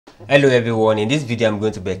Hello everyone, in this video I'm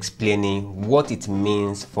going to be explaining what it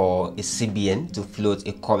means for a CBN to float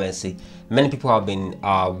a currency. Many people have been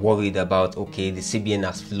worried about, okay, the CBN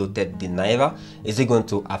has floated the Naira. Is it going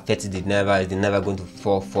to affect the Naira? Is the Naira going to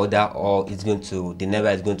fall further, or the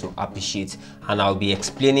Naira is going to appreciate? And I'll be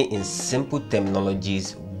explaining in simple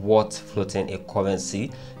terminologies what floating a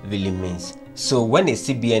currency really means. So when a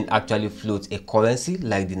CBN actually floats a currency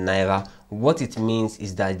like the Naira, what it means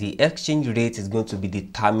is that the exchange rate is going to be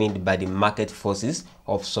determined by the market forces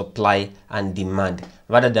of supply and demand,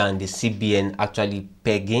 rather than the CBN actually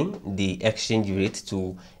pegging the exchange rate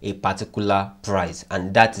to a particular price.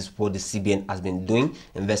 And that is what the CBN has been doing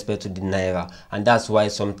in respect to the Naira. And that's why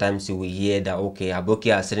sometimes you will hear that, okay,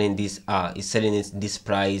 Aboki is selling it this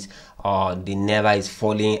price, the Naira is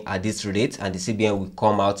falling at this rate, and the CBN will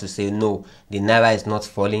come out to say no, the Naira is not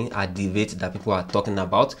falling at the rate that people are talking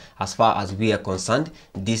about. As far as we are concerned,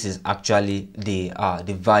 this is actually the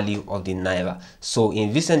value of the Naira. So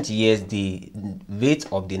in recent years, the rate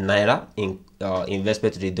of the Naira in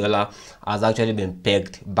respect to the dollar has actually been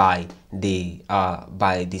pegged by the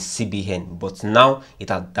CBN, but now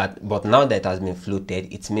that it has been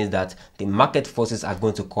floated, it means that the market forces are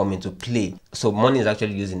going to come into play. So money is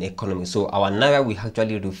actually used in the economy. So our Naira will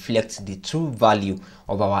actually reflect the true value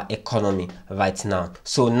of our economy right now.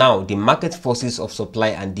 So now the market forces of supply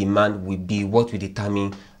and demand will be what will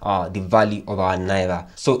determine the value of our Naira.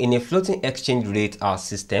 So in a floating exchange rate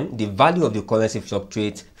system, the value of the currency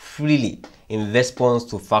fluctuates freely in response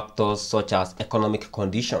to factors such as economic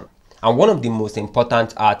condition. And one of the most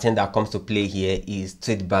important thing that comes to play here is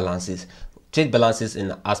trade balances. Trade balances in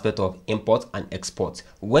the aspect of import and export.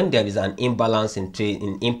 When there is an imbalance in trade,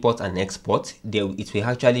 in import and export, it will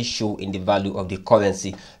actually show in the value of the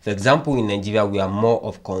currency. For example, in Nigeria, we are more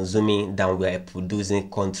of consuming than we are a producing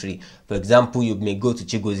country. For example, you may go to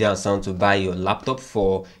Chigozie and Son to buy your laptop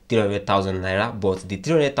for 300,000 naira, but the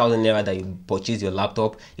 300,000 naira that you purchase your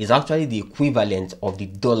laptop is actually the equivalent of the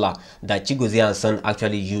dollar that Chigozie and Son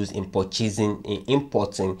actually use in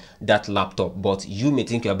importing that laptop. But you may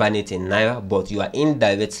think you are buying it in naira, but you are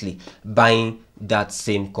indirectly buying that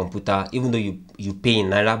same computer, even though you pay in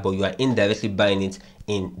naira, but you are indirectly buying it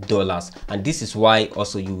in dollars. And this is why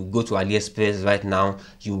also you will go to AliExpress right now,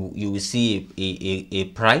 you will see a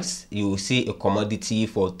price, you will see a commodity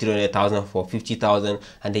for 300,000, for 50,000,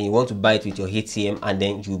 and then you want to buy it with your ATM, and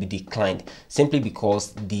then you will be declined simply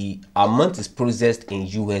because the amount is processed in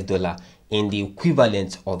US dollar, in the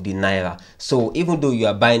equivalent of the Naira. So even though you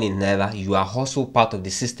are buying in Naira, you are also part of the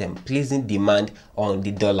system placing demand on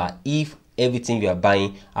the dollar if everything you are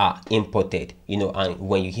buying are imported, and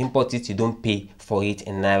when you import it, you don't pay for it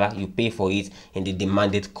in Naira, you pay for it in the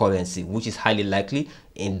demanded currency, which is highly likely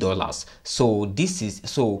in dollars. So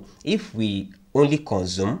if we only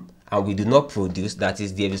consume and we do not produce, that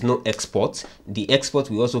is, there is no export, the export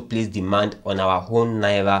will also place demand on our own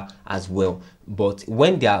Naira as well. But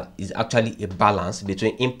when there is actually a balance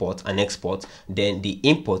between import and export, then the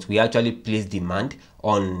import will actually place demand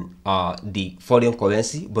on the foreign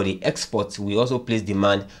currency, but the export will also place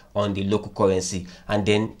demand on the local currency, and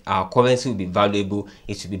then our currency will be valuable,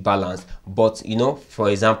 it will be balanced. But for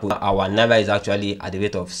example, our Naira is actually at the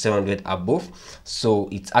rate of 700 above, so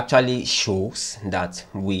it actually shows that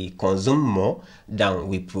we consume more than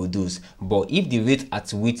we produce. But if the rate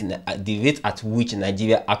at which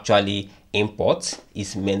Nigeria actually imports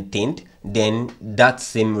is maintained, then that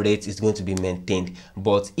same rate is going to be maintained.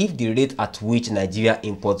 But if the rate at which Nigeria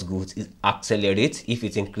imports goods is accelerates, if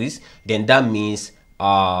it increases, then that means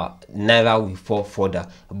Naira will fall further.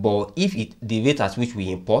 But if the rate at which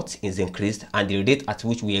we import is increased and the rate at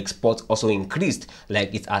which we export also increased,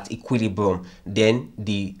 like it's at equilibrium, then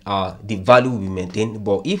the value will be maintained.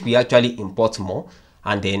 But if we actually import more,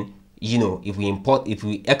 and then if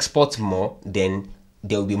we export more, then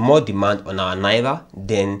there will be more demand on our Naira,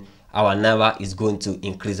 then our Naira is going to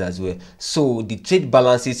increase as well. So the trade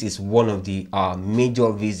balances is one of the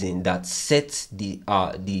major reasons that sets the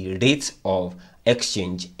rate of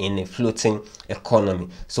exchange in a floating economy.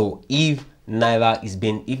 So if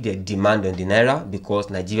the demand on the Naira because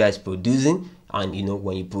Nigeria is producing, and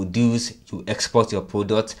when you produce, you export your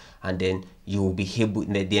product, and then you will be able,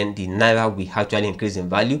 then the Naira will actually increase in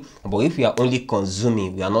value. But if we are only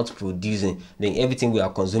consuming, we are not producing, then everything we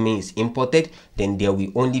are consuming is imported, then there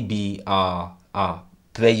will only be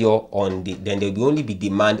pressure on then there will only be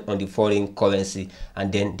demand on the foreign currency,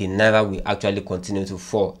 and then the Naira will actually continue to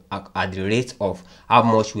fall at the rate of how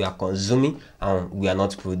much we are consuming and we are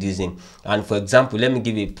not producing. And for example, let me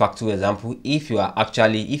give you a practical example. If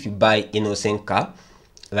you buy Innocent car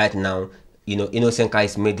right now, Innocent car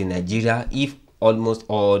is made in Nigeria. If almost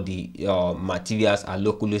all the materials are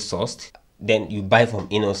locally sourced, then you buy from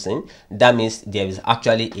Innocent, that means there is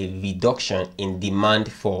actually a reduction in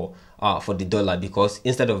demand for the dollar, because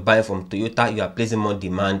instead of buying from Toyota, you are placing more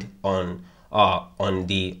demand on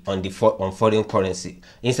foreign currency.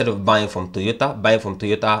 Instead of buying from Toyota,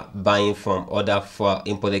 buying from other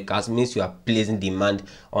imported cars means you are placing demand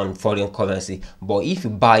on foreign currency. But if you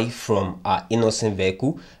buy from Innocent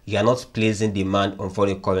vehicle, you are not placing demand on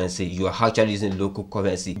foreign currency, you are actually using local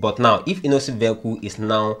currency. But now, if Innocent vehicle is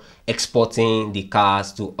now exporting the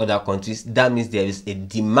cars to other countries, that means there is a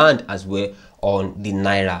demand as well on the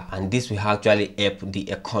Naira, and this will actually help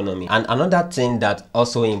the economy. And another thing that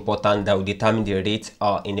also important that will determine the rate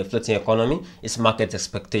in the floating economy is market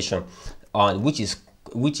expectation, which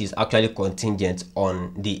is actually contingent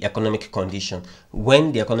on the economic condition.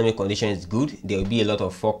 When the economic condition is good, there will be a lot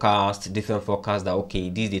of different forecasts that,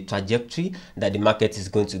 okay, this is the trajectory that the market is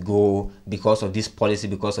going to go because of this policy,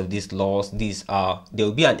 because of this laws. There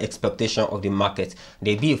will be an expectation of the market,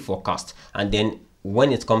 there will be a forecast. And then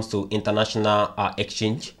when it comes to international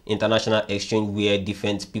exchange where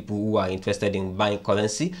different people who are interested in buying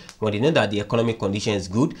currency, when they know that the economic condition is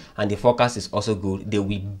good and the forecast is also good, they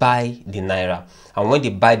will buy the Naira. And when they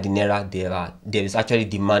buy the Naira, there is actually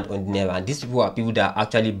demand on the Naira. And these people are people that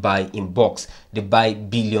actually buy in bulks. They buy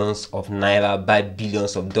billions of Naira, buy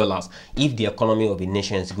billions of dollars. If the economy of a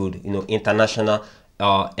nation is good, international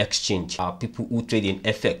exchange, people who trade in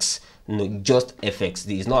FX, just FX.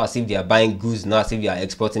 It's not as if they are buying goods, not as if they are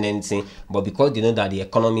exporting anything, but because they know that the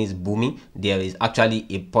economy is booming, there is actually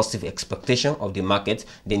a positive expectation of the market,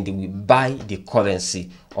 then they will buy the currency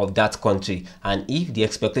of that country. And if the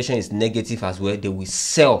expectation is negative as well, they will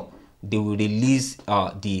sell, they will release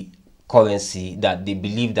the currency that they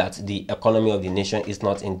believe that the economy of the nation is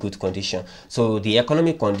not in good condition. So the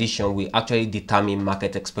economic condition will actually determine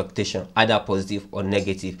market expectation, either positive or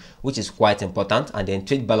negative, which is quite important. And then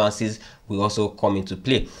trade balances will also come into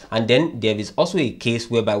play. And then there is also a case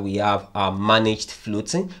whereby we have managed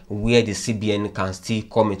floating, where the CBN can still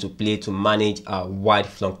come into play to manage wide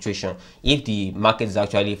fluctuation. If the market is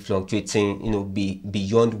actually fluctuating,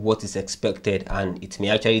 beyond what is expected, and it may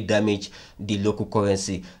actually damage the local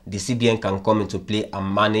currency, the CBN can come into play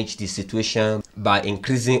and manage the situation by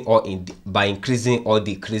increasing or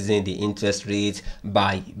decreasing the interest rate,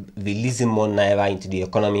 by releasing more Naira into the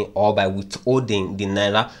economy, or by withholding the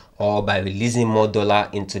Naira, or by releasing more dollar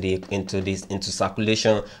into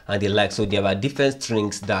circulation and the like. So there are different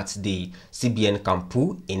strings that the CBN can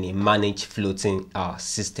pull in a managed floating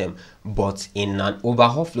system. But in an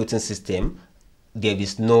overall floating system, there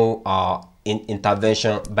is no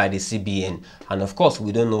intervention by the CBN. And of course,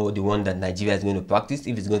 we don't know the one that Nigeria is going to practice,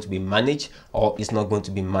 if it's going to be managed or it's not going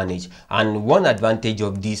to be managed. And one advantage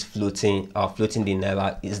of this floating the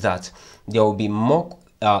Naira is that there will be more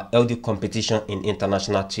healthy competition in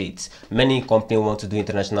international trades. Many companies want to do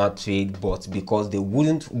international trade, but because they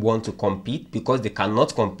wouldn't want to compete, because they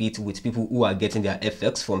cannot compete with people who are getting their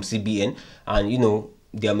FX from CBN, and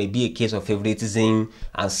there may be a case of favoritism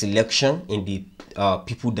and selection in the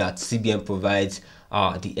people that CBN provides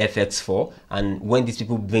the FX for. And when these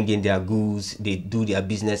people bring in their goods, they do their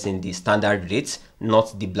business in the standard rates,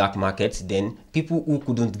 not the black market, then people who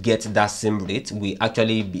couldn't get that same rate will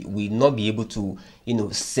actually will not be able to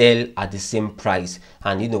sell at the same price.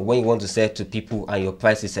 And when you want to sell to people and your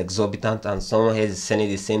price is exorbitant, and someone else is selling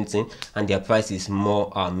the same thing and their price is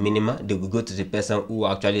more minimal, they will go to the person who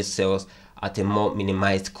actually sells at a more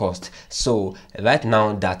minimized cost. So right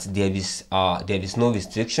now that there is no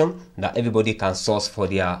restriction, that everybody can source for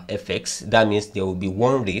their FX, that means there will be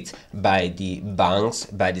one rate by the banks,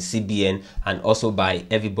 by the CBN, and also by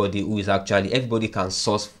everybody everybody can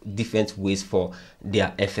source different ways for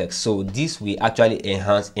their FX. So this will actually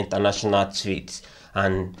enhance international trades,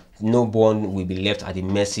 and no one will be left at the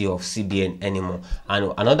mercy of CBN anymore.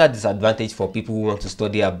 And another disadvantage for people who want to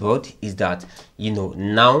study abroad is that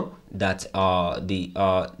now that the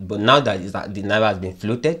Naira has been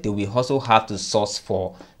floated, they will also have to source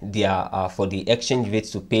for the exchange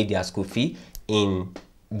rates to pay their school fee in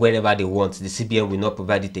wherever they want. The CBN will not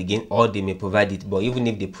provide it again, or they may provide it, but even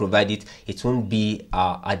if they provide it, it won't be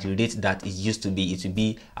at the rate that it used to be. It will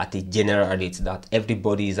be at a general rate that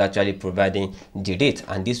everybody is actually providing the rate.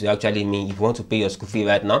 And this will actually mean if you want to pay your school fee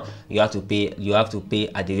right now, you have to pay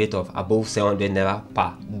at the rate of above 700 Naira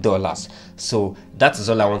per dollars. So that is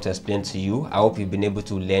all I want to explain to you. I hope you've been able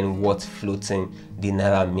to learn what floating the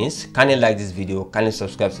Naira means. Kindly like this video, kindly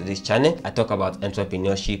subscribe to this channel. I talk about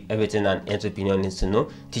entrepreneurship, everything an entrepreneur needs to know,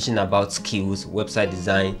 teaching about skills, website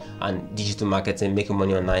design, and digital marketing, making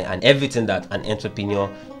money online, and everything that an entrepreneur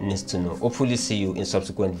needs to know. Hopefully see you in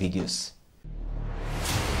subsequent videos.